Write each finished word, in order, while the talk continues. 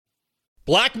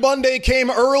Black Monday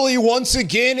came early once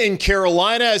again in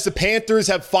Carolina as the Panthers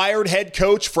have fired head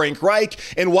coach Frank Reich.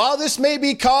 And while this may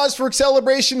be cause for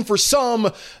celebration for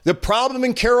some, the problem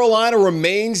in Carolina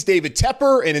remains David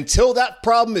Tepper. And until that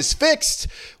problem is fixed,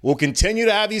 we'll continue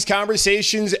to have these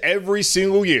conversations every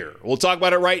single year. We'll talk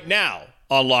about it right now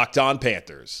on Locked On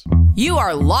Panthers. You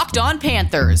are Locked On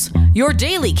Panthers, your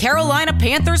daily Carolina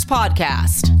Panthers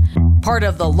podcast. Part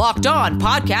of the Locked On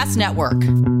Podcast Network.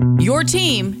 Your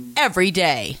team every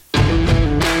day.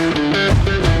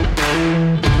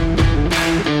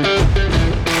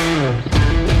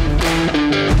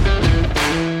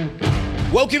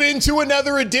 Welcome into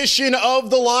another edition of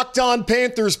the Locked On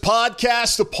Panthers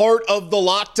podcast, a part of the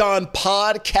Locked On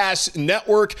Podcast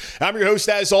Network. I'm your host,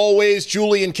 as always,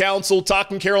 Julian Council,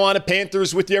 talking Carolina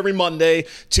Panthers with you every Monday,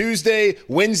 Tuesday,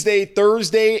 Wednesday,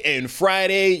 Thursday, and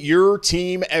Friday. Your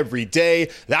team every day.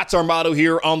 That's our motto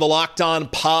here on the Locked On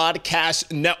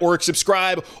Podcast Network.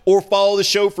 Subscribe or follow the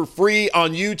show for free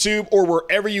on YouTube or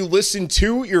wherever you listen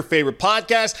to your favorite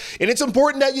podcast. And it's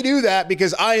important that you do that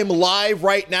because I am live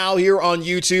right now here on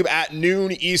YouTube at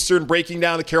noon Eastern, breaking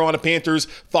down the Carolina Panthers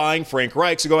firing Frank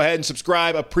Reich. So go ahead and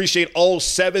subscribe. Appreciate all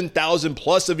 7,000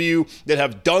 plus of you that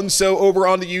have done so over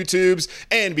on the YouTubes.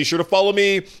 And be sure to follow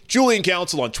me, Julian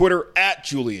Council, on Twitter at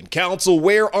Julian Council,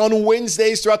 where on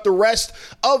Wednesdays throughout the rest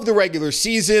of the regular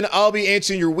season, I'll be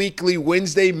answering your weekly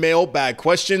Wednesday mailbag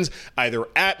questions either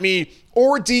at me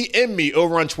or DM me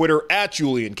over on Twitter at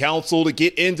Julian Council to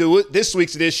get into this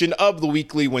week's edition of the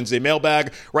weekly Wednesday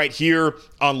mailbag right here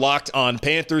on Locked On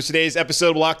Panthers. Today's episode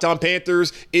of Locked On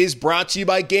Panthers is brought to you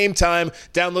by Game Time.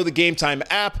 Download the Game Time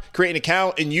app, create an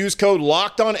account, and use code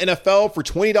LOCKEDONNFL for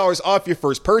 $20 off your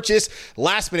first purchase.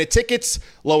 Last minute tickets,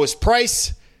 lowest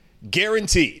price,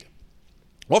 guaranteed.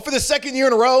 Well, for the second year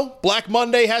in a row, Black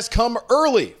Monday has come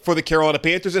early for the Carolina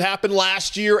Panthers. It happened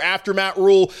last year after Matt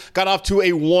Rule got off to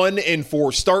a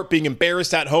 1-4 start, being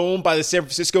embarrassed at home by the San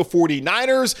Francisco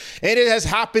 49ers. And it has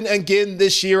happened again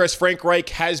this year as Frank Reich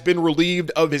has been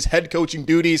relieved of his head coaching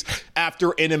duties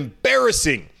after an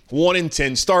embarrassing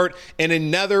 1-10 start and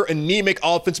another anemic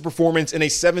offensive performance in a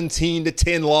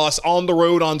 17-10 loss on the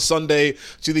road on Sunday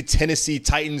to the Tennessee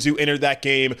Titans, who entered that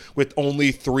game with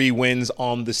only 3 wins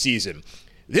on the season.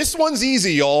 This one's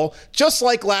easy, y'all. Just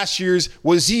like last year's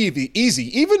was easy,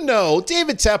 even though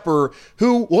David Tepper,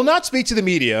 who will not speak to the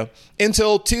media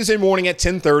until Tuesday morning at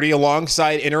 10:30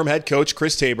 alongside interim head coach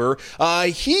Chris Tabor,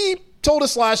 he told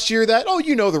us last year that,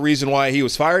 the reason why he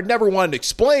was fired. Never wanted to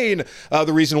explain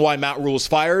the reason why Matt Rule was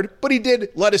fired, but he did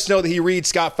let us know that he reads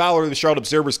Scott Fowler of the Charlotte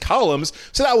Observer's columns,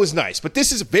 so that was nice. But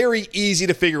this is very easy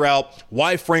to figure out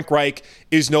why Frank Reich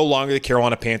is no longer the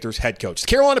Carolina Panthers head coach. The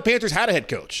Carolina Panthers had a head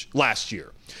coach last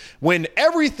year when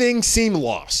everything seemed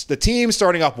lost. The team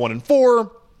starting off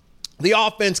 1-4. The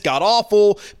offense got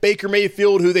awful. Baker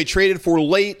Mayfield, who they traded for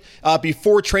late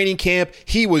before training camp,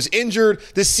 he was injured.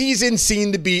 The season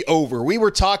seemed to be over. We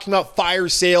were talking about fire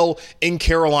sale in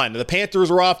Carolina. The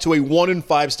Panthers were off to a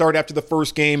 1-5 start after the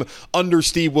first game under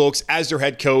Steve Wilks as their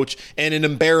head coach, and an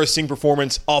embarrassing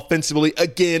performance offensively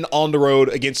again on the road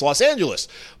against Los Angeles.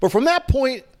 But from that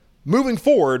point moving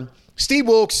forward, Steve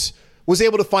Wilks was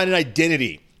able to find an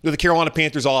identity with the Carolina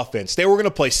Panthers offense. They were going to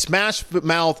play smash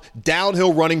mouth,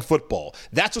 downhill running football.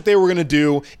 That's what they were going to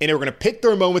do, and they were going to pick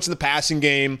their moments in the passing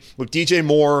game with DJ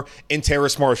Moore and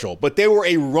Terrace Marshall. But they were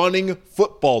a running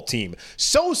football team.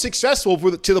 So successful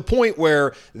to the point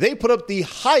where they put up the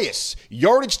highest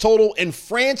yardage total in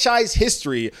franchise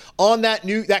history on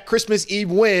that Christmas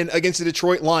Eve win against the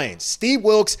Detroit Lions. Steve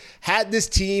Wilks had this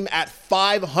team at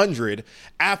 500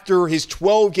 after his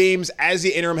 12 games as the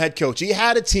interim head coach. He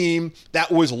had a team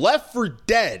that was left for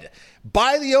dead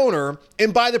by the owner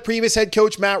and by the previous head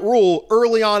coach, Matt Rule,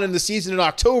 early on in the season in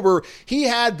October. He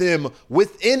had them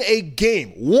within a game,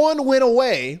 1 win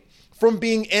away from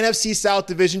being NFC South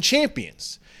Division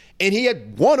champions. And he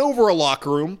had won over a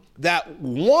locker room that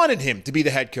wanted him to be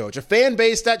the head coach. A fan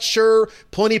base that, sure,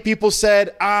 plenty of people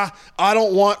said, I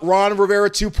don't want Ron Rivera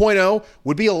 2.0.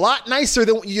 Would be a lot nicer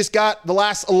than what you just got the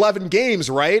last 11 games,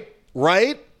 right?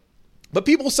 But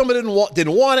some didn't want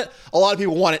it. A lot of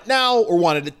people want it now or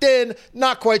wanted it then.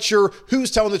 Not quite sure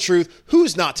who's telling the truth,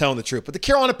 who's not telling the truth. But the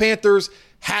Carolina Panthers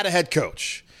had a head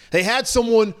coach. They had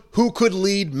someone who could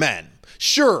lead men.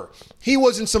 Sure, he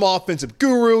wasn't some offensive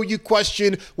guru. You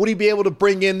question, would he be able to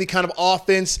bring in the kind of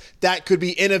offense that could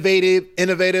be innovative,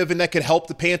 and that could help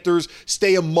the Panthers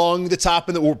stay among the top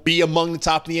or be among the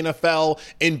top in the NFL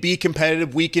and be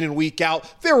competitive week in and week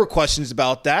out? There were questions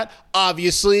about that,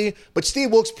 obviously, but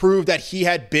Steve Wilks proved that he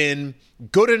had been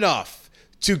good enough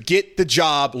to get the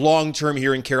job long-term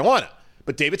here in Carolina.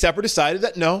 But David Tepper decided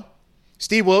that no,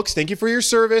 Steve Wilks, thank you for your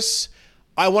service.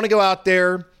 I want to go out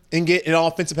there and get an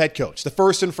offensive head coach, the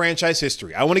first in franchise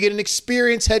history. I want to get an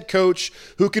experienced head coach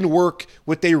who can work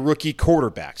with a rookie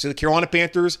quarterback. So the Carolina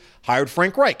Panthers hired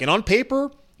Frank Reich. And on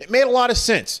paper, it made a lot of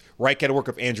sense. Reich had to work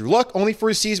with Andrew Luck only for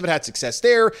a season, but had success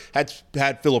there.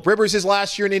 Had Phillip Rivers his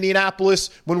last year in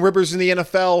Indianapolis. When Rivers in the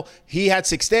NFL, he had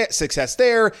success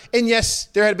there. And yes,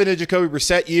 there had been a Jacoby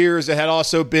Brissett years. It had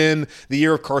also been the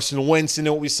year of Carson Wentz and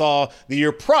what we saw the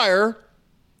year prior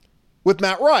with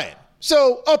Matt Ryan.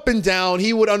 So up and down,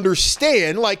 he would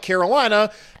understand, like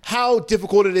Carolina, how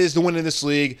difficult it is to win in this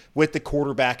league with the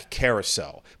quarterback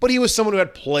carousel. But he was someone who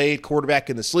had played quarterback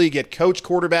in this league, he had coached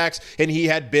quarterbacks, and he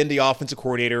had been the offensive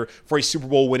coordinator for a Super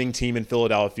Bowl winning team in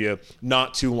Philadelphia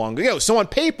not too long ago. So on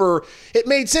paper, it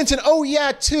made sense. And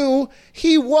too,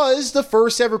 he was the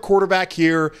first ever quarterback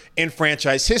here in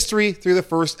franchise history through the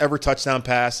first ever touchdown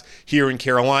pass here in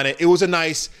Carolina. It was a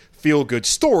nice feel-good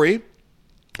story.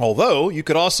 Although, you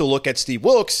could also look at Steve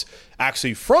Wilks,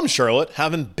 actually from Charlotte,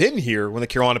 having been here when the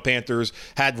Carolina Panthers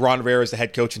had Ron Rivera as the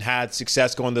head coach and had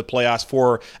success going to the playoffs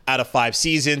 4 out of 5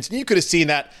 seasons. And you could have seen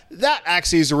that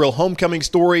actually is a real homecoming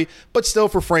story. But still,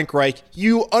 for Frank Reich,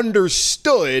 you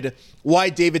understood why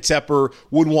David Tepper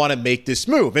would want to make this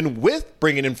move. And with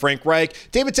bringing in Frank Reich,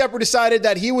 David Tepper decided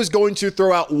that he was going to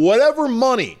throw out whatever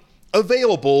money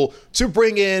available to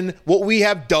bring in what we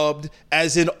have dubbed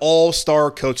as an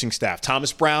all-star coaching staff.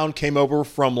 Thomas Brown came over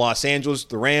from Los Angeles,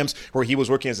 the Rams, where he was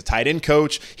working as a tight end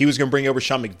coach. He was going to bring over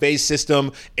Sean McVay's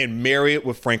system and marry it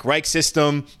with Frank Reich's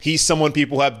system. He's someone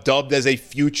people have dubbed as a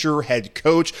future head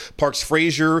coach. Parks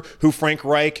Frazier, who Frank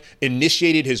Reich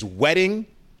initiated his wedding.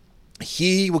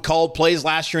 He called plays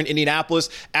last year in Indianapolis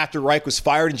after Reich was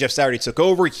fired and Jeff Saturday took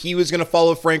over. He was going to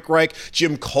follow Frank Reich.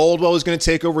 Jim Caldwell was going to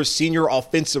take over a senior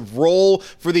offensive role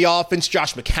for the offense.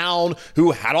 Josh McCown, who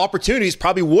had opportunities,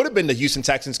 probably would have been the Houston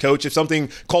Texans coach if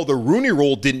something called the Rooney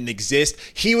Rule didn't exist.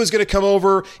 He was going to come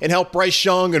over and help Bryce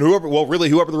Young and whoever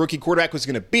the rookie quarterback was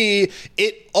going to be.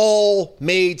 It all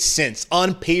made sense.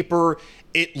 On paper,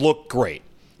 it looked great.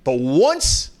 But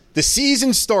once the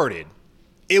season started,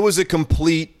 it was a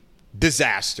complete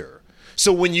disaster.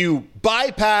 So when you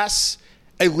bypass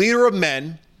a leader of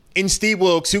men in Steve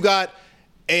Wilks, who got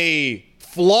a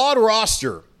flawed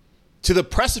roster to the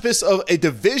precipice of a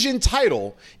division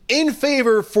title in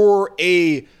favor for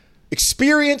a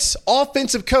experienced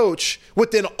offensive coach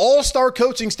with an all-star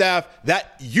coaching staff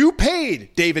that you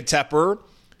paid, David Tepper,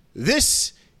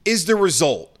 this is the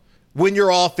result when your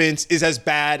offense is as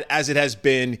bad as it has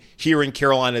been here in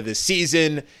Carolina this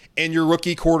season, and your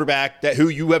rookie quarterback who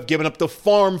you have given up the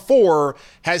farm for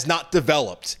has not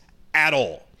developed at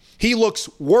all. He looks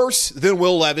worse than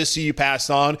Will Levis, who you passed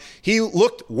on. He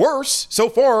looked worse so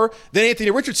far than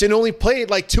Anthony Richardson, who only played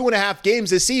like 2.5 games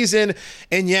this season.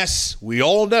 And yes, we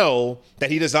all know that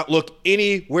he does not look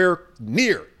anywhere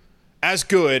near as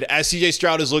good as CJ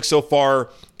Stroud has looked so far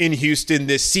in Houston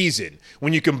this season.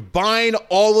 When you combine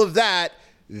all of that,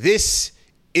 this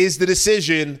is the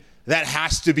decision that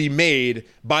has to be made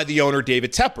by the owner,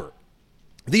 David Tepper.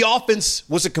 The offense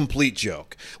was a complete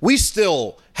joke. We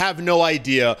still have no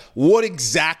idea what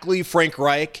exactly Frank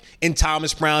Reich and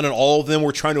Thomas Brown and all of them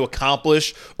were trying to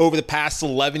accomplish over the past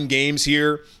 11 games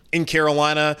here in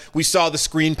Carolina. We saw the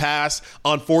screen pass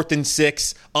on 4th and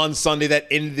 6 on Sunday that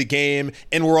ended the game,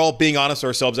 and we're all being honest with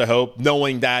ourselves, I hope,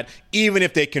 knowing that even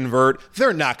if they convert,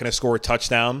 they're not going to score a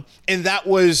touchdown. And that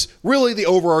was really the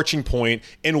overarching point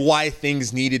and why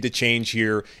things needed to change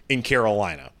here in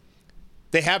Carolina.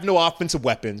 They have no offensive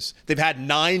weapons. They've had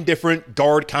 9 different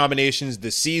guard combinations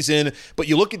this season, but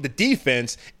you look at the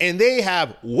defense and they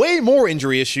have way more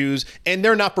injury issues and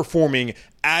they're not performing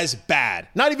as bad.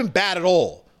 Not even bad at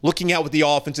all, looking at what the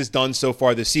offense has done so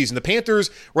far this season. The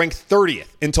Panthers ranked 30th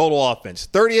in total offense,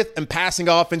 30th in passing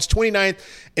offense, 29th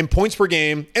in points per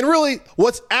game, and really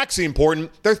what's actually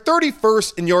important, they're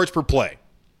 31st in yards per play.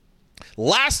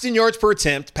 Last in yards per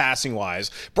attempt,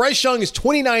 passing-wise. Bryce Young is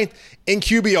 29th in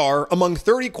QBR among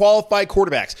 30 qualified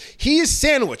quarterbacks. He is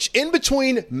sandwiched in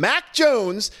between Mac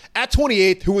Jones at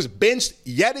 28th, who was benched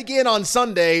yet again on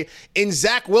Sunday, and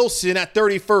Zach Wilson at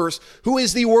 31st, who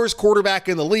is the worst quarterback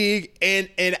in the league and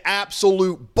an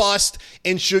absolute bust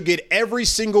and should get every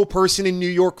single person in New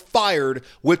York fired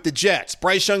with the Jets.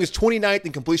 Bryce Young is 29th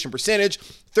in completion percentage,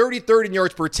 33rd in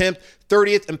yards per attempt,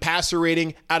 30th in passer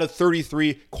rating out of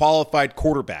 33 qualified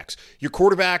quarterbacks. Your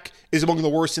quarterback is among the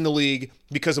worst in the league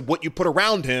because of what you put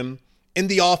around him in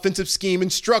the offensive scheme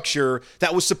and structure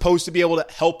that was supposed to be able to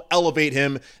help elevate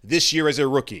him this year as a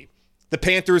rookie. The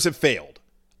Panthers have failed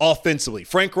offensively.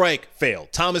 Frank Reich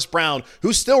failed. Thomas Brown,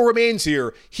 who still remains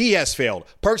here, he has failed.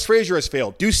 Parks Frazier has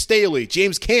failed. Deuce Staley,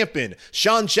 James Campen,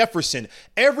 Sean Jefferson,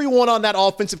 everyone on that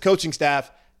offensive coaching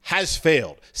staff has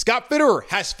failed. Scott Fitterer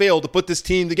has failed to put this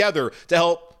team together to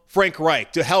help Frank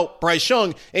Reich, to help Bryce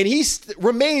Young, and he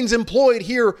remains employed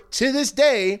here to this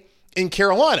day in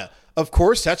Carolina. Of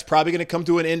course, that's probably going to come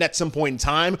to an end at some point in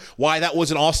time. Why that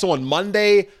wasn't also on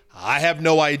Monday, I have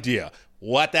no idea.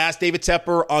 We'll have to ask David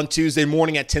Tepper on Tuesday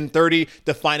morning at 10:30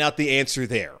 to find out the answer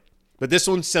there. But this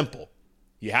one's simple.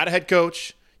 You had a head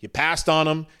coach. You passed on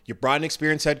him. You brought an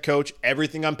experienced head coach.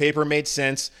 Everything on paper made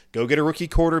sense. Go get a rookie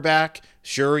quarterback.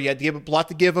 Sure, you had to give a lot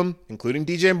to give him, including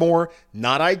DJ Moore.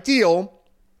 Not ideal,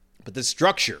 but the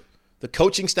structure, the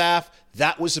coaching staff,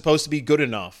 that was supposed to be good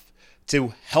enough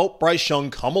to help Bryce Young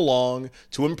come along,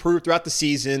 to improve throughout the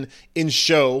season and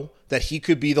show that he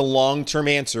could be the long-term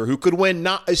answer who could win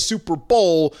not a Super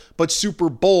Bowl, but Super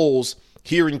Bowls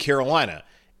here in Carolina.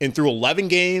 And through 11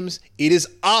 games, it is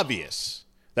obvious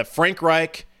that Frank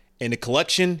Reich and the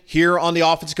collection here on the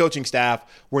offensive coaching staff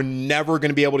were never going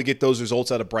to be able to get those results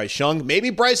out of Bryce Young. Maybe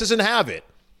Bryce doesn't have it,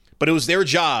 but it was their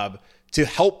job to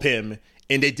help him,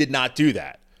 and they did not do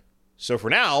that. So for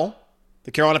now, the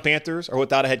Carolina Panthers are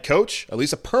without a head coach, at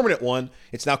least a permanent one.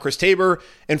 It's now Chris Tabor,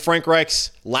 and Frank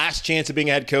Reich's last chance of being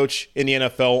a head coach in the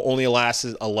NFL only lasts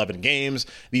 11 games,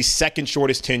 the second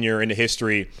shortest tenure in the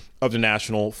history of the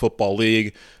National Football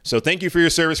League. So thank you for your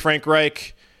service, Frank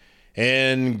Reich,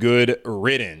 and good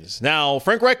riddance. Now,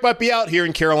 Frank Reich might be out here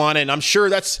in Carolina, and I'm sure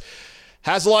that's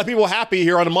has a lot of people happy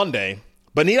here on a Monday.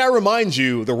 But need I remind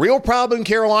you, the real problem in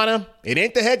Carolina, it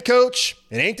ain't the head coach,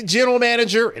 it ain't the general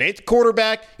manager, it ain't the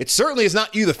quarterback, it certainly is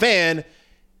not you, the fan,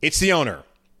 it's the owner,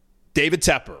 David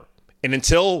Tepper. And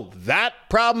until that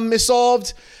problem is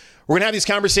solved, we're going to have these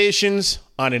conversations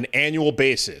on an annual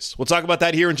basis. We'll talk about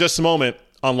that here in just a moment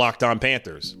on Locked On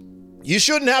Panthers. You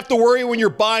shouldn't have to worry when you're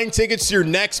buying tickets to your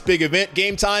next big event.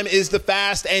 Game Time is the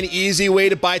fast and easy way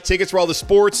to buy tickets for all the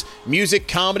sports, music,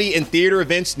 comedy, and theater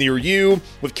events near you.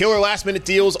 With killer last-minute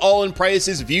deals, all-in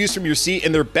prices, views from your seat,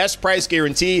 and their best price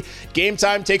guarantee, Game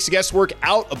Time takes the guesswork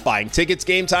out of buying tickets.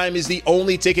 Game Time is the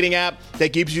only ticketing app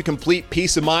that gives you complete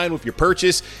peace of mind with your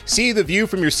purchase. See the view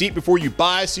from your seat before you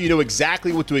buy so you know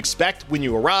exactly what to expect when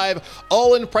you arrive.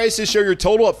 All-in prices show your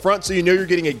total up front so you know you're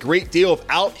getting a great deal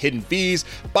without hidden fees.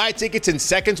 Buy tickets in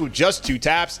seconds with just 2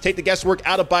 taps. Take the guesswork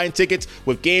out of buying tickets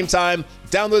with Game Time.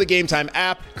 Download the Game Time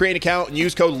app, create an account, and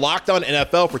use code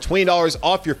LOCKEDONNFL for $20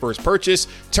 off your first purchase.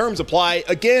 Terms apply.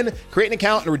 Again, create an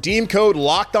account and redeem code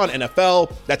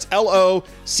LOCKEDONNFL. That's LOCKEDONNFL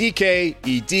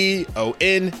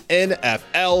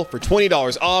for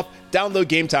 $20 off. Download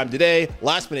Game Time today.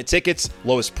 Last minute tickets,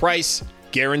 lowest price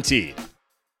guaranteed.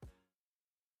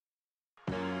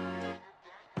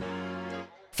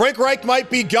 Frank Reich might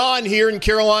be gone here in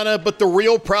Carolina, but the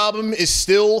real problem is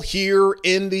still here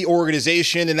in the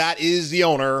organization, and that is the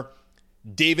owner,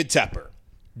 David Tepper.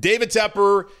 David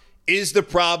Tepper is the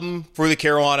problem for the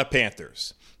Carolina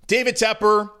Panthers. David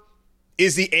Tepper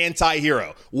is the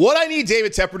anti-hero. What I need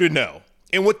David Tepper to know,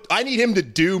 and what I need him to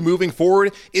do moving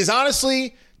forward, is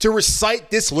honestly to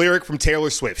recite this lyric from Taylor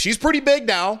Swift. She's pretty big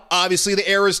now. Obviously, the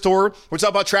Eras Tour. We're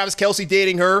talking about Travis Kelce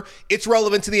dating her. It's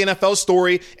relevant to the NFL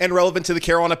story and relevant to the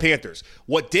Carolina Panthers.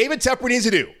 What David Tepper needs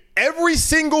to do every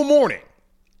single morning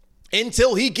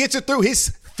until he gets it through his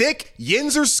thick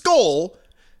Yinzer skull,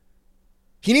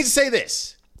 he needs to say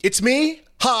this. It's me.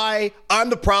 Hi,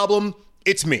 I'm the problem.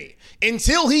 It's me.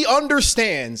 Until he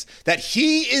understands that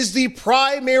he is the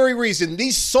primary reason,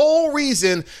 the sole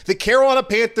reason the Carolina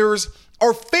Panthers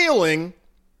are failing,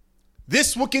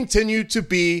 this will continue to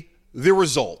be the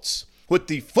results with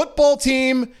the football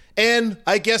team and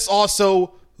I guess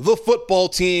also the football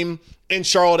team in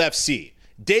Charlotte FC.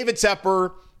 David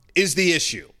Tepper is the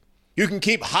issue. You can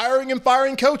keep hiring and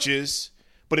firing coaches,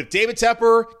 but if David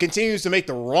Tepper continues to make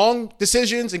the wrong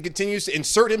decisions and continues to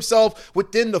insert himself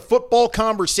within the football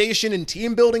conversation and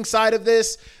team building side of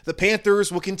this, the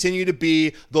Panthers will continue to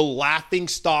be the laughing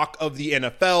stock of the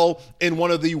NFL and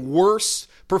one of the worst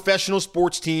professional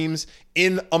sports teams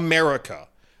in America.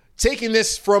 Taking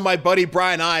this from my buddy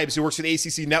Brian Ives, who works at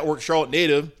ACC Network, Charlotte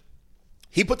native,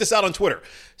 he put this out on Twitter.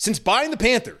 Since buying the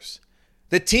Panthers,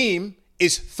 the team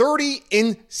is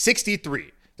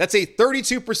 30-63. That's a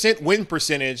 32% win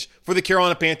percentage for the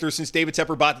Carolina Panthers since David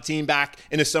Tepper bought the team back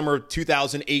in the summer of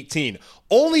 2018.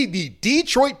 Only the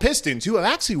Detroit Pistons, who have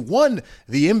actually won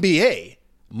the NBA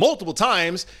multiple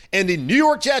times, and the New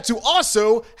York Jets, who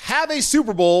also have a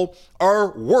Super Bowl, are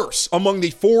worse among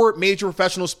the 4 major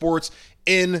professional sports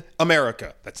in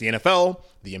America. That's the NFL,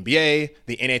 the NBA,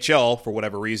 the NHL for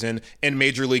whatever reason, and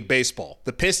Major League Baseball.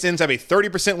 The Pistons have a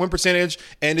 30% win percentage,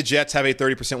 and the Jets have a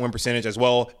 30% win percentage as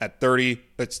well at 30.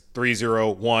 That's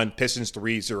 301. Pistons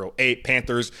 308.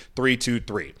 Panthers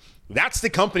 323. That's the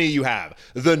company you have.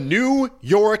 The New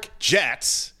York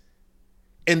Jets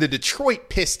and the Detroit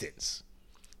Pistons.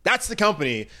 That's the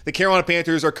company the Carolina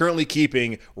Panthers are currently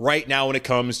keeping right now when it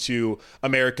comes to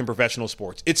American professional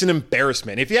sports. It's an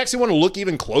embarrassment. If you actually want to look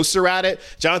even closer at it,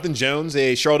 Jonathan Jones,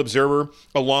 a Charlotte Observer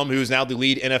alum who's now the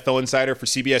lead NFL insider for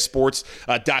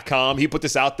CBSSports.com, he put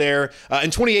this out there. In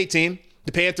 2018,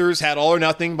 the Panthers had All or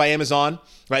Nothing by Amazon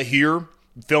right here,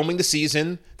 filming the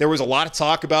season. There was a lot of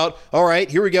talk about, all right,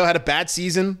 here we go, had a bad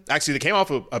season. Actually, they came off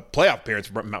a playoff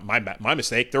appearance. My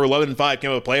mistake. They were 11-5,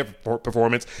 came off a playoff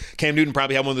performance. Cam Newton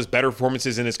probably had one of his better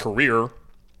performances in his career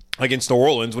against New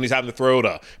Orleans when he's having to throw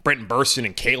to Brenton Burson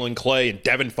and Kalen Clay and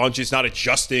Devin Funchess, not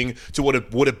adjusting to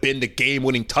what would have been the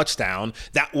game-winning touchdown.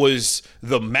 That was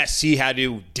the mess he had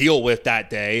to deal with that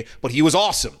day, but he was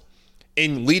awesome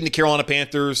in leading the Carolina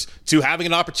Panthers to having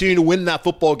an opportunity to win that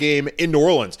football game in New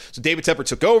Orleans. So David Tepper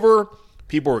took over.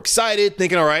 People were excited,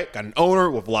 thinking, all right, got an owner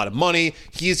with a lot of money.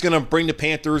 He's going to bring the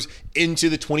Panthers into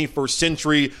the 21st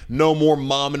century. No more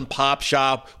mom and pop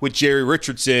shop with Jerry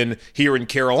Richardson here in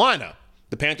Carolina.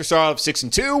 The Panthers started off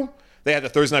 6-2. They had the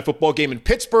Thursday night football game in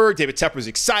Pittsburgh. David Tepper was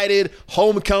excited,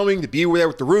 homecoming, to be there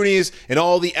with the Rooneys and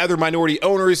all the other minority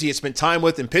owners he had spent time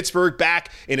with in Pittsburgh, back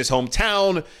in his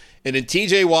hometown. And then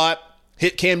TJ Watt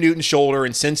hit Cam Newton's shoulder,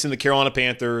 and since then the Carolina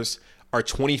Panthers are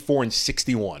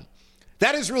 24-61.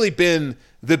 That has really been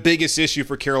the biggest issue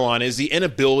for Carolina, is the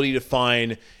inability to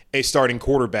find a starting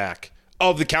quarterback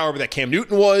of the caliber that Cam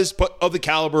Newton was, but of the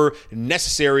caliber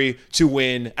necessary to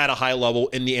win at a high level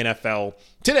in the NFL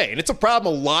today. And it's a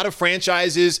problem a lot of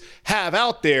franchises have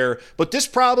out there, but this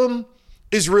problem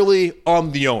is really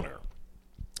on the owner.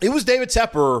 It was David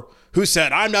Tepper who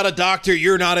said, I'm not a doctor,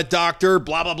 you're not a doctor,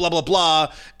 blah, blah, blah, blah,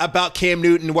 blah, about Cam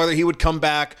Newton, whether he would come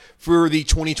back for the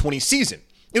 2020 season.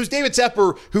 It was David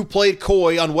Tepper who played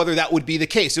coy on whether that would be the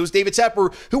case. It was David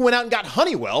Tepper who went out and got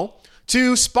Honeywell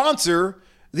to sponsor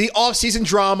the offseason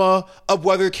drama of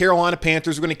whether Carolina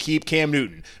Panthers were going to keep Cam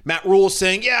Newton. Matt Rule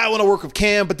saying, yeah, I want to work with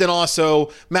Cam, but then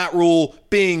also Matt Rule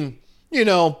being,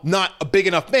 not a big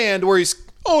enough man where he's,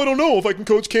 I don't know if I can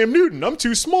coach Cam Newton. I'm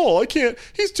too small. I can't.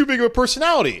 He's too big of a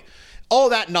personality. All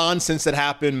that nonsense that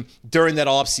happened during that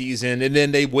offseason, and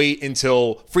then they wait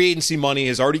until free agency money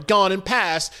has already gone and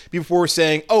passed before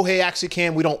saying, oh, hey, actually,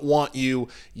 Cam, we don't want you.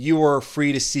 You are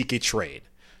free to seek a trade.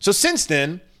 So since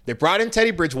then, they brought in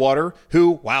Teddy Bridgewater,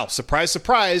 who, wow, surprise,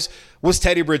 surprise, was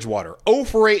Teddy Bridgewater. 0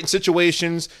 for 8 in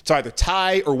situations to either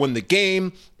tie or win the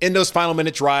game in those final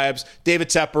minute drives. David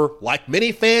Tepper, like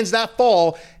many fans that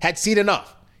fall, had seen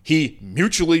enough. He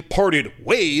mutually parted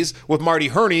ways with Marty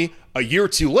Herney a year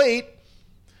too late,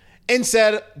 and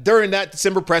said during that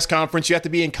December press conference, you have to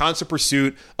be in constant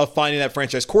pursuit of finding that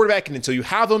franchise quarterback. And until you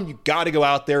have him, you got to go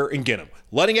out there and get him.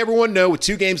 Letting everyone know with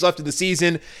 2 games left of the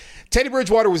season, Teddy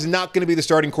Bridgewater was not going to be the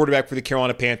starting quarterback for the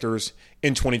Carolina Panthers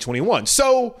in 2021.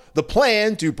 So the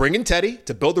plan to bring in Teddy,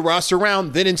 to build the roster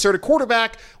around, then insert a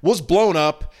quarterback, was blown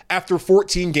up after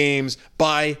 14 games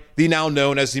by the now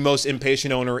known as the most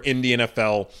impatient owner in the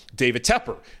NFL, David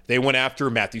Tepper. They went after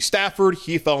Matthew Stafford.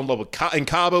 He fell in love in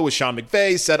Cabo with Sean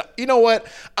McVay, said, you know what?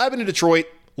 I've been in Detroit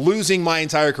losing my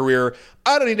entire career.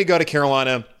 I don't need to go to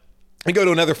Carolina and go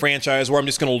to another franchise where I'm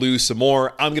just going to lose some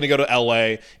more. I'm going to go to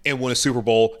LA and win a Super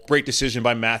Bowl. Great decision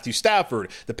by Matthew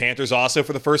Stafford. The Panthers also,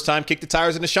 for the first time, kicked the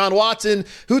tires into Deshaun Watson,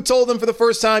 who told them for the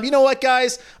first time, you know what,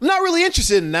 guys? I'm not really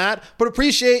interested in that, but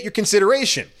appreciate your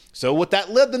consideration. So what that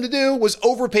led them to do was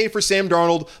overpay for Sam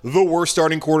Darnold, the worst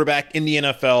starting quarterback in the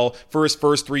NFL, for his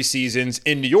first 3 seasons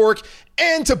in New York.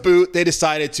 And to boot, they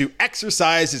decided to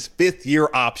exercise his 5th-year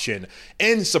option.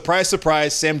 And surprise,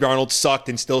 surprise, Sam Darnold sucked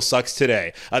and still sucks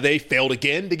today. They failed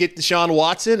again to get Deshaun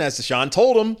Watson, as Deshaun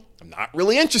told him, I'm not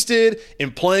really interested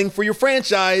in playing for your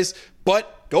franchise,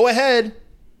 but go ahead,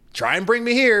 try and bring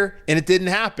me here. And it didn't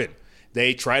happen.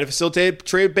 They tried to facilitate a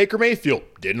trade with Baker Mayfield.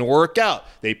 Didn't work out.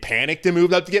 They panicked and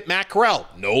moved up to get Matt Corral.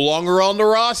 No longer on the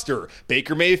roster.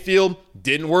 Baker Mayfield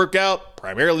didn't work out,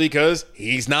 primarily because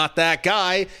he's not that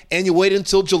guy. And you wait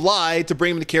until July to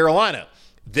bring him to Carolina.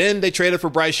 Then they traded for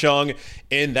Bryce Young,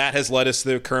 and that has led us to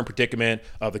the current predicament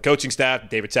of the coaching staff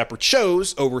David Tepper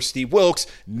chose over Steve Wilks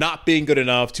not being good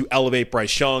enough to elevate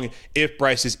Bryce Young, if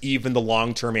Bryce is even the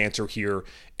long-term answer here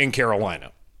in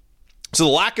Carolina. So the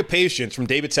lack of patience from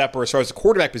David Tepper as far as the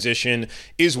quarterback position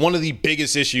is one of the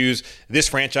biggest issues this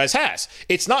franchise has.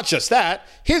 It's not just that.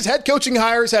 His head coaching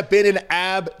hires have been an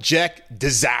abject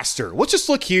disaster. Let's just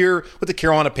look here with the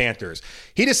Carolina Panthers.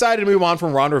 He decided to move on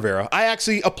from Ron Rivera. I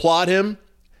actually applaud him.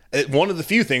 One of the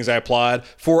few things I applaud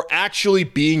for actually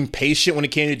being patient when it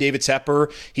came to David Tepper.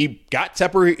 He got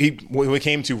Tepper, when it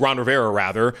came to Ron Rivera,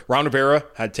 rather. Ron Rivera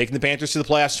had taken the Panthers to the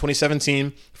playoffs in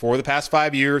 2017 for the past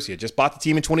 5 years. He had just bought the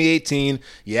team in 2018.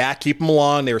 Yeah, keep them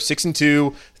along. They were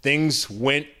 6-2. Things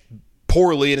went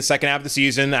poorly in the second half of the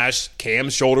season as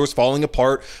Cam's shoulder was falling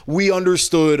apart. We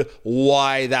understood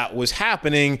why that was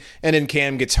happening, and then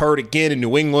Cam gets hurt again in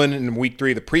New England in week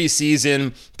 3 of the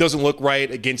preseason. Doesn't look right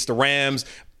against the Rams,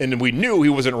 and then we knew he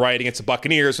wasn't right against the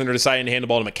Buccaneers, and they're deciding to hand the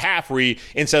ball to McCaffrey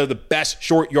instead of the best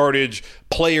short yardage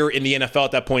player in the NFL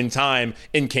at that point in time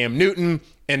in Cam Newton.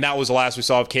 And that was the last we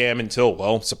saw of Cam until,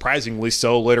 well, surprisingly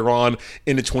so, later on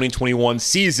in the 2021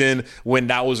 season, when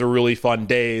that was a really fun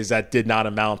days that did not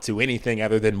amount to anything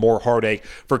other than more heartache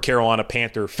for Carolina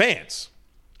Panther fans.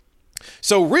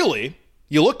 So really,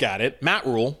 you look at it, Matt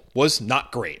Rule was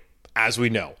not great, as we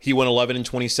know. He went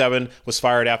 11-27, was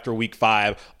fired after week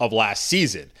 5 of last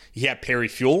season. He had Perry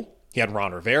Fuel, he had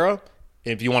Ron Rivera.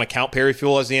 If you want to count Perry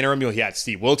Fuel as the interim, he had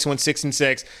Steve Wilkes who went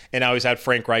 6-6, and now he's had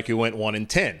Frank Reich who went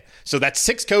 1-10. So that's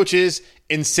 6 coaches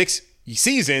in 6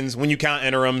 seasons when you count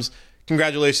interims.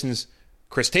 Congratulations,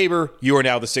 Chris Tabor. You are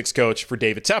now the 6th coach for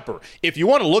David Tepper. If you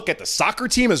want to look at the soccer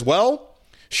team as well,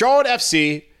 Charlotte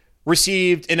FC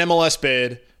received an MLS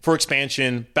bid for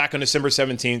expansion back on December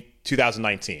 17th,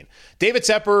 2019. David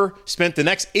Tepper spent the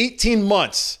next 18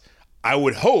 months, I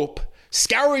would hope,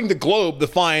 scouring the globe to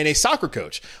find a soccer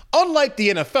coach. Unlike the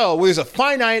NFL, where there's a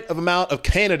finite amount of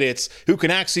candidates who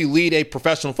can actually lead a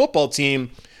professional football team,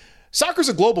 soccer's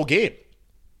a global game.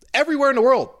 Everywhere in the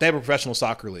world, they have a professional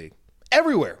soccer league.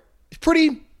 Everywhere.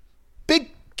 Pretty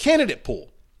big candidate pool.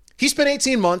 He spent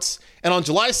 18 months, and on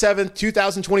July 7th,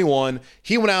 2021,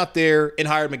 he went out there and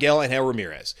hired Miguel Angel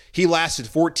Ramirez. He lasted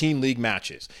 14 league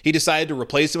matches. He decided to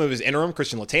replace him with his interim,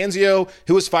 Christian Latanzio,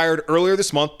 who was fired earlier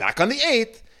this month, back on the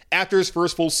 8th, after his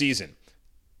first full season.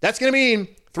 That's going to mean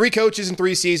 3 coaches in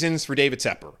 3 seasons for David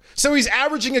Tepper. So he's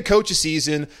averaging a coach a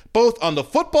season, both on the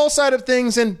football side of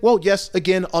things and, well, yes,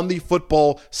 again, on the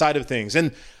football side of things.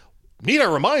 And need I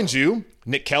remind you,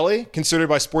 Nick Kelly, considered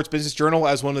by Sports Business Journal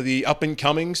as one of the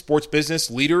up-and-coming sports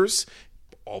business leaders,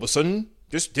 all of a sudden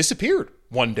just disappeared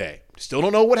one day. Still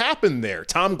don't know what happened there.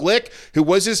 Tom Glick, who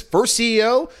was his first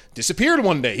CEO, disappeared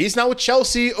one day. He's now with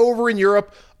Chelsea over in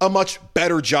Europe, a much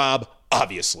better job,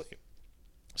 obviously.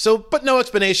 So, but no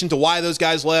explanation to why those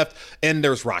guys left. And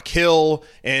there's Rock Hill,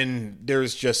 and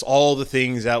there's just all the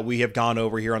things that we have gone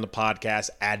over here on the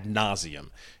podcast ad nauseum.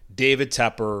 David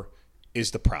Tepper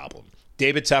is the problem.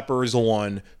 David Tepper is the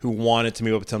one who wanted to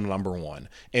move up to number 1.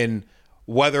 And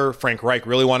whether Frank Reich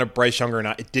really wanted Bryce Young or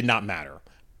not, it did not matter.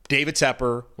 David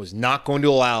Tepper was not going to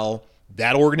allow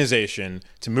that organization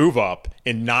to move up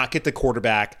and not get the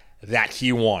quarterback that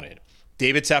he wanted.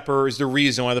 David Tepper is the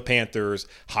reason why the Panthers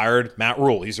hired Matt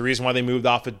Rule. He's the reason why they moved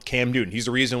off of Cam Newton. He's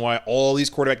the reason why all these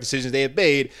quarterback decisions they have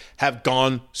made have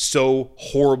gone so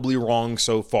horribly wrong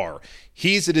so far.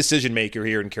 He's the decision maker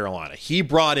here in Carolina. He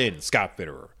brought in Scott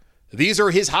Fitterer. These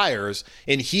are his hires,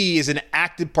 and he is an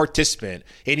active participant,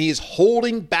 and he is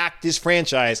holding back this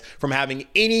franchise from having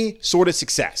any sort of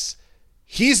success.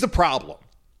 He's the problem.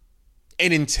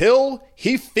 And until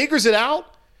he figures it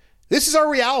out, this is our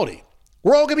reality.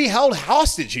 We're all going to be held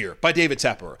hostage here by David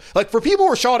Tepper. Like, for people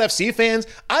who are Charlotte FC fans,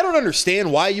 I don't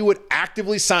understand why you would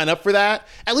actively sign up for that.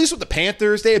 At least with the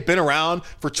Panthers, they had been around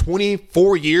for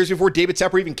 24 years before David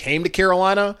Tepper even came to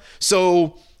Carolina.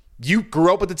 So you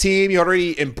grew up with the team. You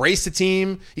already embraced the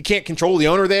team. You can't control the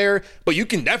owner there, but you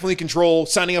can definitely control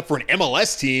signing up for an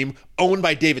MLS team owned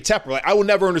by David Tepper. Like, I will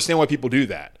never understand why people do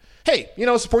that. Hey,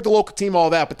 support the local team,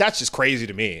 all that, but that's just crazy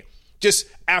to me. Just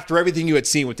after everything you had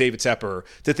seen with David Tepper,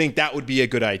 to think that would be a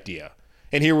good idea.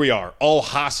 And here we are, all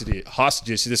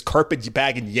hostages to this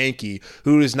carpet-bagging Yankee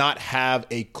who does not have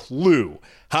a clue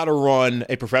how to run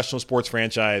a professional sports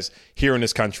franchise here in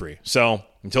this country. So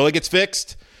until it gets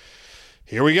fixed,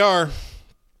 here we are.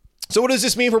 So what does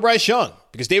this mean for Bryce Young?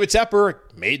 Because David Tepper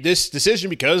made this decision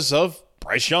because of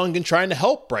Bryce Young and trying to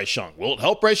help Bryce Young. Will it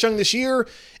help Bryce Young this year?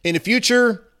 In the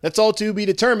future? That's all to be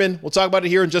determined. We'll talk about it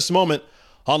here in just a moment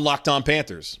on Locked On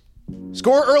Panthers.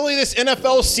 Score early this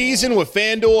NFL season with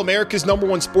FanDuel, America's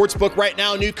 #1 sportsbook. Right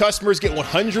now, new customers get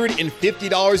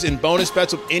 $150 in bonus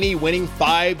bets with any winning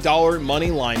 $5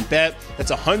 money line bet. That's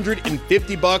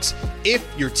 $150 if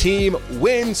your team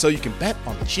wins. So you can bet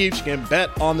on the Chiefs, you can bet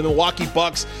on the Milwaukee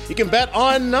Bucks, you can bet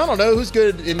on, I don't know, who's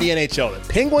good in the NHL.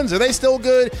 The Penguins, are they still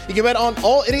good? You can bet on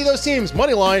any of those teams,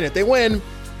 money line, if they win.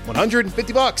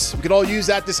 $150. We could all use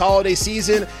that this holiday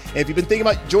season. And if you've been thinking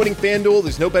about joining FanDuel,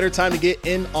 there's no better time to get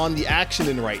in on the action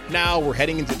than right now. We're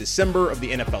heading into December of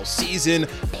the NFL season.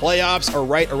 Playoffs are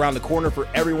right around the corner for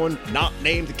everyone not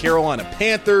named the Carolina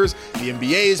Panthers. The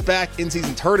NBA is back,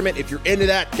 in-season tournament. If you're into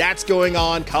that, that's going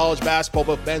on. College basketball,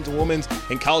 both men's and women's,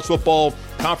 and college football.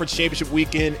 Conference championship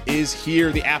weekend is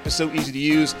here. The app is so easy to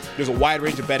use. There's a wide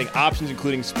range of betting options,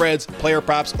 including spreads, player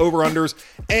props, over-unders,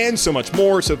 and so much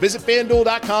more. So visit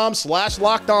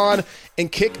FanDuel.com/LockedOn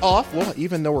and kick off, well,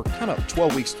 even though we're kind of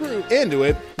 12 weeks into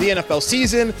it, the NFL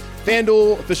season.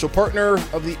 FanDuel, official partner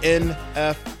of the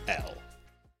NFL.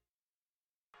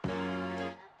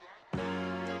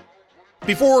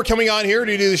 Before coming on here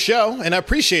to do the show, and I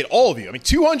appreciate all of you.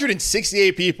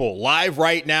 268 people live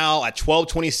right now at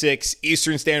 12:26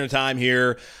 Eastern Standard Time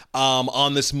here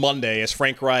on this Monday as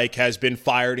Frank Reich has been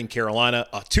fired in Carolina.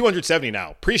 270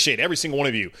 now. Appreciate every single one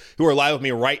of you who are live with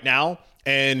me right now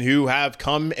and who have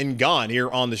come and gone here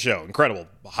on the show. Incredible.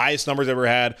 Highest numbers I've ever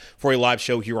had for a live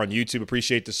show here on YouTube.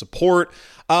 Appreciate the support.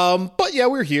 But yeah,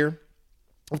 we're here.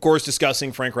 Of course,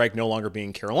 discussing Frank Reich no longer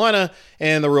being Carolina,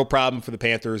 and the real problem for the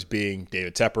Panthers being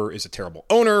David Tepper is a terrible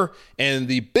owner, and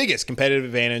the biggest competitive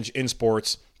advantage in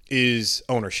sports is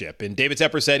ownership. And David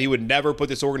Tepper said he would never put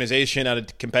this organization at a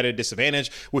competitive disadvantage,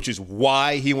 which is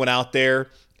why he went out there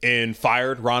and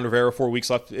fired Ron Rivera 4 weeks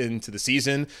left into the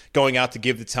season, going out to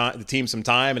give the team some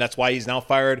time, and that's why he's now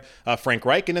fired Frank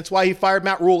Reich, and that's why he fired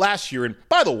Matt Rule last year. And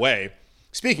by the way,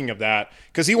 speaking of that,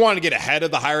 because he wanted to get ahead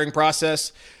of the hiring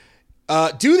process,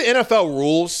 due to the NFL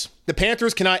rules, the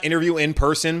Panthers cannot interview in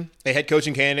person a head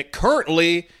coaching candidate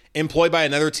currently employed by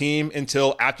another team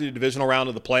until after the divisional round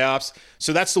of the playoffs.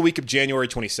 So that's the week of January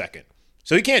 22nd.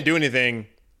 So he can't do anything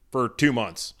for 2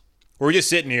 months. We're just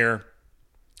sitting here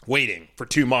waiting for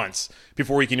 2 months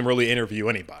before he can really interview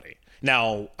anybody.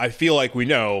 Now, I feel like we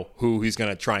know who he's going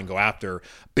to try and go after.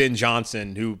 Ben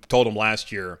Johnson, who told him last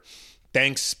year,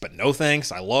 thanks, but no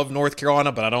thanks. I love North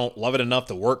Carolina, but I don't love it enough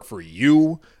to work for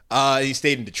you. He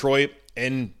stayed in Detroit,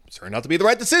 and it turned out to be the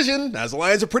right decision, as the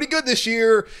Lions are pretty good this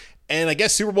year. And I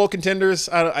guess Super Bowl contenders,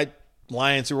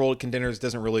 Lions Super Bowl contenders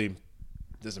doesn't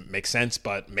make sense,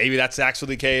 but maybe that's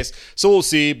actually the case. So we'll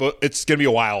see, but it's going to be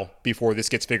a while before this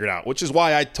gets figured out, which is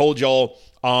why I told y'all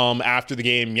after the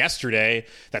game yesterday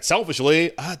that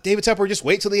selfishly, David Tepper, just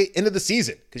wait till the end of the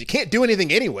season because you can't do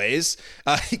anything anyways.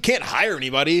 You can't hire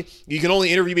anybody. You can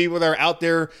only interview people that are out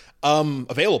there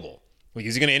available.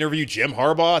 Is he going to interview Jim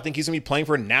Harbaugh? I think he's going to be playing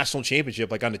for a national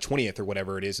championship like on the 20th or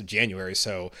whatever it is of January.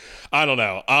 So I don't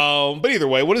know. But either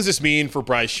way, what does this mean for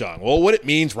Bryce Young? Well, what it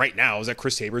means right now is that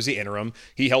Chris Tabor is the interim.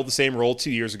 He held the same role 2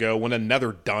 years ago when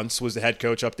another dunce was the head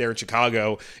coach up there in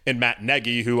Chicago, and Matt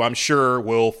Nagy, who I'm sure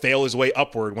will fail his way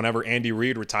upward whenever Andy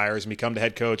Reid retires and become the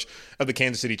head coach of the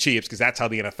Kansas City Chiefs, because that's how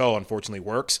the NFL unfortunately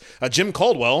works. Jim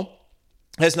Caldwell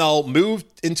has now moved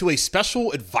into a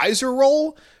special advisor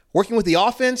role, working with the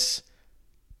offense.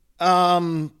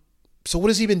 So what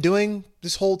has he been doing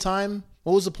this whole time?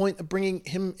 What was the point of bringing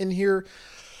him in here?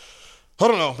 I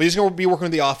don't know. But he's going to be working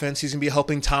with the offense. He's going to be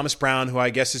helping Thomas Brown, who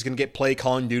I guess is going to get play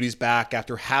calling duties back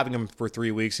after having him for 3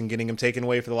 weeks and getting him taken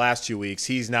away for the last 2 weeks.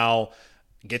 He's now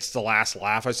gets the last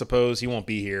laugh, I suppose. He won't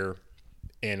be here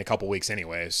in a couple weeks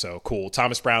anyway. So cool.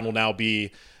 Thomas Brown will now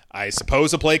be, I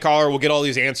suppose, a play caller. We'll get all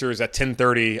these answers at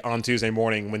 10:30 on Tuesday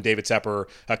morning when David Tepper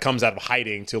comes out of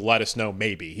hiding to let us know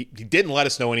maybe. He didn't let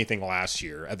us know anything last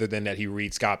year other than that he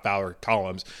reads Scott Fowler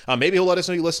columns. Maybe he'll let us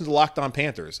know he listens to Locked On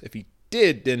Panthers. If he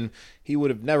did, then he would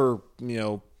have never,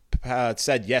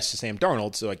 said yes to Sam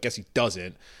Darnold, so I guess he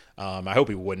doesn't. I hope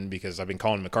he wouldn't because I've been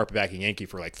calling him a carpetbacking Yankee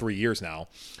for like 3 years now.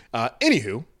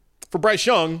 Anywho, for Bryce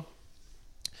Young,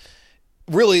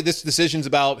 really, this decision's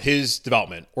about his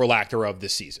development or lack thereof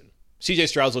this season. CJ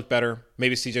Stroud's looked better.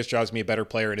 Maybe CJ Stroud's going to be a better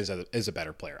player and is a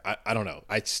better player. I don't know.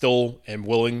 I still am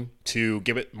willing to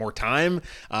give it more time,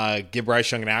 give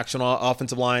Bryce Young an actual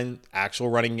offensive line, actual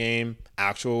running game,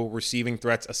 actual receiving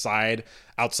threats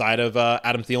outside of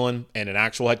Adam Thielen, and an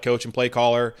actual head coach and play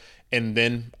caller. And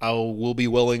then we'll be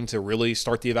willing to really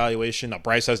start the evaluation. Now,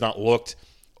 Bryce has not looked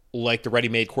like the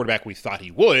ready-made quarterback we thought he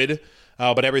would,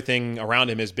 but everything around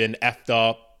him has been effed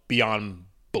up beyond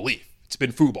belief. It's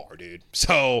been FUBAR, dude.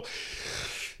 So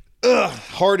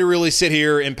hard to really sit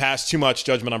here and pass too much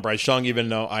judgment on Bryce Young, even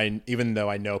though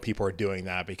I know people are doing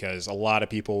that, because a lot of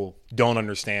people don't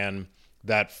understand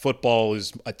that football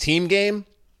is a team game.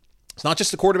 It's not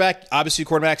just the quarterback. Obviously,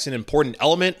 quarterback's an important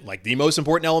element, like the most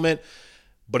important element,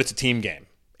 but it's a team game.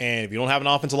 And if you don't have an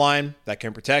offensive line that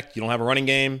can protect, you don't have a running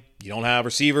game, you don't have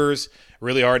receivers,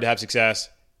 really hard to have success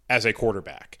as a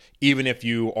quarterback, even if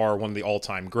you are one of the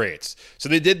all-time greats. So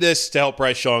they did this to help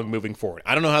Bryce Young moving forward.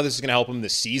 I don't know how this is going to help him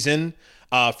this season.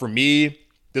 For me,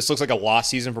 this looks like a lost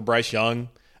season for Bryce Young.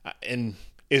 And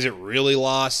is it really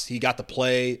lost? He got to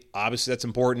play. Obviously, that's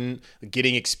important.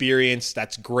 Getting experience,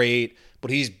 that's great.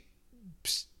 But he's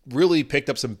really picked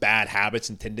up some bad habits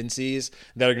and tendencies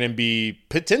that are going to be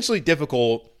potentially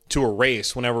difficult to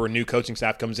erase whenever a new coaching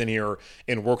staff comes in here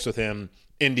and works with him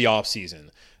in the offseason.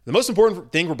 The most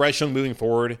important thing for Bryce Young moving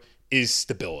forward is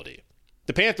stability.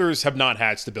 The Panthers have not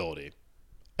had stability.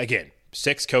 Again,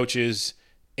 6 coaches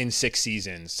in 6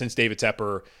 seasons since David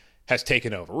Tepper has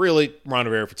taken over. Really, Ron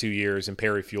Rivera for 2 years and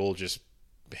Perry Fuel just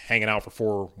hanging out for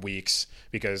 4 weeks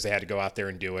because they had to go out there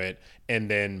and do it. And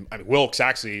then, Wilkes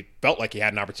actually felt like he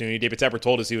had an opportunity. David Tepper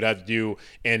told us he would have to do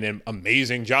an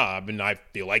amazing job, and I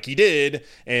feel like he did.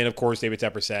 And, of course, David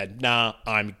Tepper said, nah,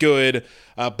 I'm good.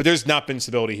 But there's not been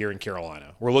stability here in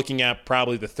Carolina. We're looking at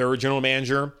probably the 3rd general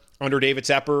manager under David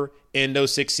Tepper in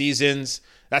those 6 seasons.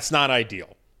 That's not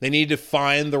ideal. They need to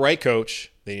find the right coach.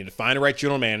 They need to find the right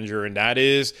general manager, and that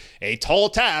is a tall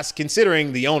task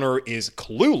considering the owner is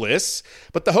clueless.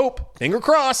 But the hope, finger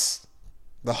crossed,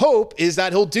 the hope is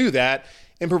that he'll do that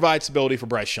and provide stability for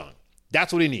Bryce Young.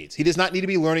 That's what he needs. He does not need to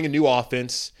be learning a new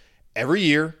offense every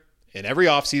year and every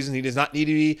offseason. He does not need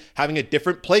to be having a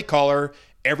different play caller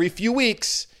every few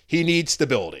weeks. He needs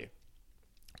stability.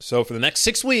 So for the next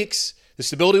 6 weeks, the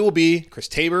stability will be Chris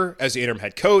Tabor as the interim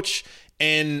head coach,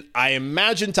 and I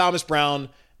imagine Thomas Brown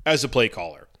as a play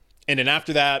caller. And then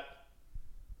after that,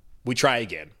 we try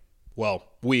again. Well,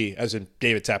 we, as in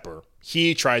David Tepper,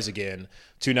 he tries again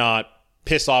to not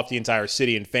piss off the entire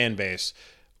city and fan base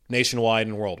nationwide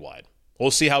and worldwide.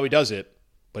 We'll see how he does it,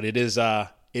 but it is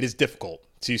difficult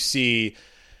to see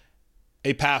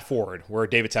a path forward where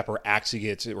David Tepper actually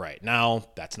gets it right. Now,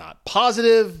 that's not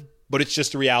positive, but it's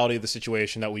just the reality of the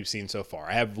situation that we've seen so far.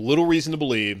 I have little reason to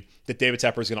believe that David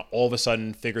Tepper is going to all of a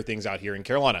sudden figure things out here in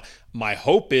Carolina. My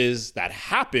hope is that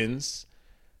happens,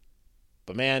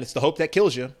 but man, it's the hope that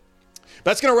kills you.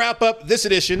 That's going to wrap up this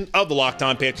edition of the Locked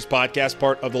On Panthers podcast,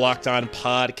 part of the Locked On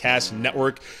Podcast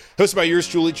Network. Hosted by yours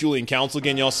truly, Julian Council.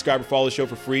 Again, y'all subscribe or follow the show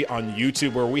for free on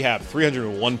YouTube, where we have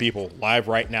 301 people live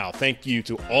right now. Thank you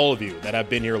to all of you that have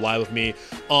been here live with me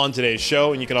on today's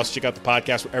show. And you can also check out the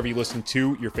podcast wherever you listen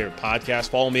to your favorite podcast.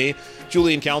 Follow me,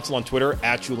 Julian Council, on Twitter,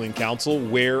 @Julian Council,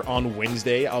 where on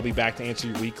Wednesday, I'll be back to answer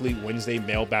your weekly Wednesday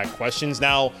mailbag questions.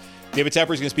 Now, David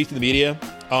Tepper is going to speak to the media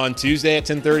on Tuesday at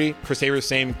 10:30. Chris Tabor,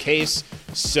 same case.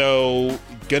 So,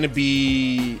 going to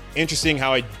be interesting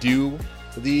how I do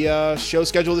the show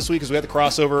schedule this week, because we have the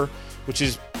crossover, which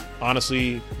is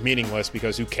honestly meaningless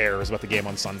because who cares about the game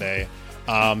on Sunday.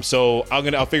 So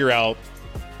I'll figure out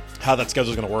how that schedule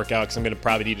is going to work out, because I'm going to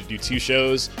probably need to do 2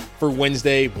 shows for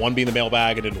Wednesday, one being the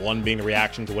mailbag and then one being a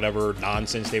reaction to whatever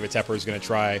nonsense David Tepper is going to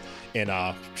try and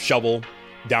shovel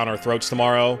down our throats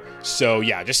tomorrow. So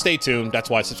yeah, just stay tuned. That's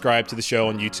why subscribe to the show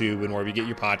on YouTube and wherever you get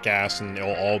your podcasts, and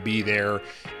it'll all be there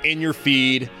in your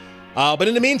feed. But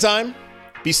in the meantime,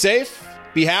 be safe,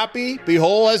 be happy, be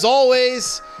whole as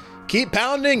always. Keep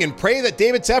pounding and pray that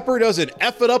David Tepper doesn't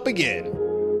F it up again.